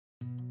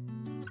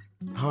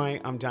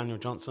Hi, I'm Daniel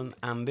Johnson,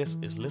 and this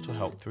is Little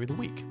Help Through the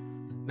Week.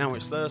 Now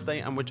it's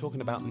Thursday, and we're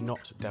talking about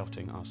not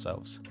doubting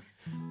ourselves.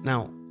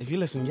 Now, if you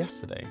listened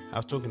yesterday, I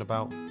was talking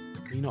about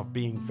me not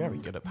being very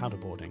good at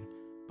paddleboarding,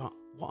 but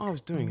what I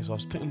was doing is I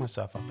was putting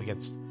myself up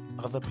against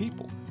other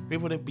people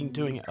that have been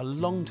doing it a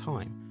long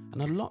time,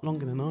 and a lot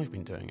longer than I've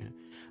been doing it,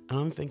 and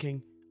I'm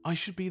thinking, I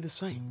should be the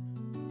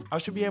same. I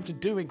should be able to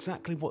do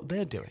exactly what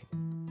they're doing,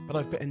 but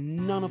I've put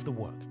in none of the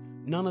work,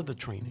 none of the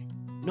training,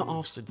 not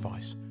asked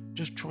advice,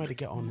 just try to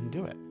get on and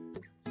do it.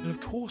 And of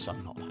course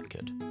I'm not that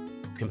good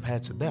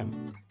compared to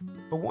them.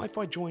 But what if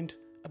I joined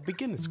a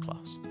beginner's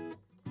class?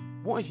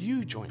 What if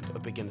you joined a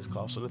beginner's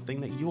class on the thing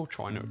that you're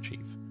trying to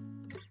achieve?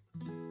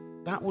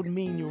 That would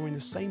mean you're in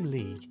the same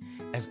league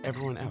as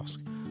everyone else.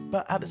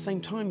 But at the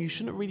same time, you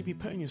shouldn't really be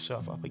putting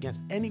yourself up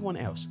against anyone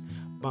else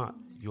but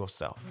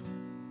yourself.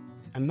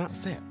 And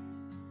that's it.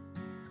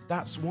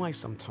 That's why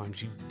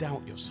sometimes you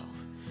doubt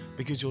yourself,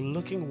 because you're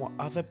looking at what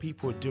other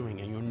people are doing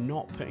and you're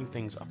not putting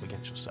things up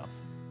against yourself,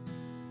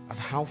 of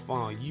how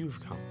far you've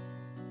come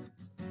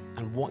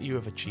and what you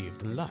have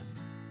achieved and learned.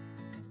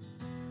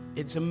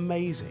 It's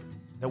amazing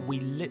that we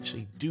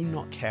literally do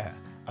not care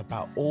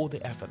about all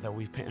the effort that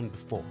we've put in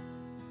before.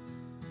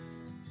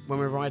 When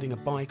we're riding a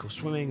bike or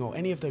swimming or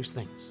any of those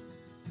things,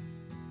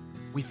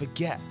 we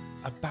forget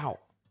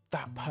about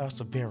that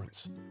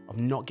perseverance of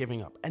not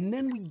giving up. And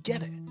then we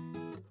get it.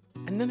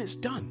 And then it's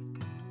done.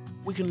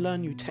 We can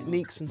learn new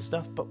techniques and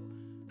stuff, but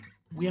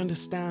we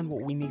understand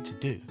what we need to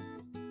do.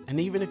 And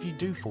even if you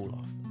do fall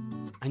off,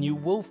 and you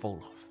will fall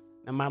off,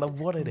 no matter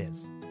what it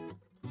is,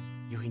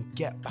 you can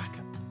get back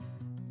up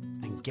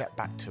and get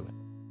back to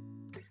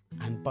it.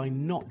 And by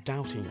not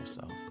doubting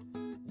yourself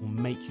will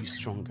make you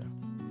stronger.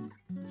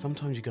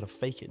 Sometimes you got to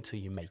fake it until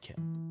you make it.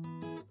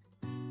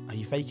 Are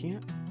you faking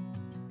it?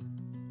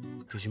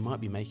 Because you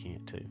might be making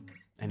it too.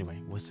 Anyway,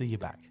 we'll see you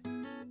back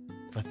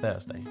for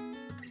Thursday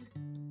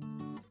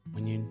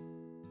when you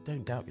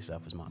don't doubt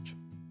yourself as much.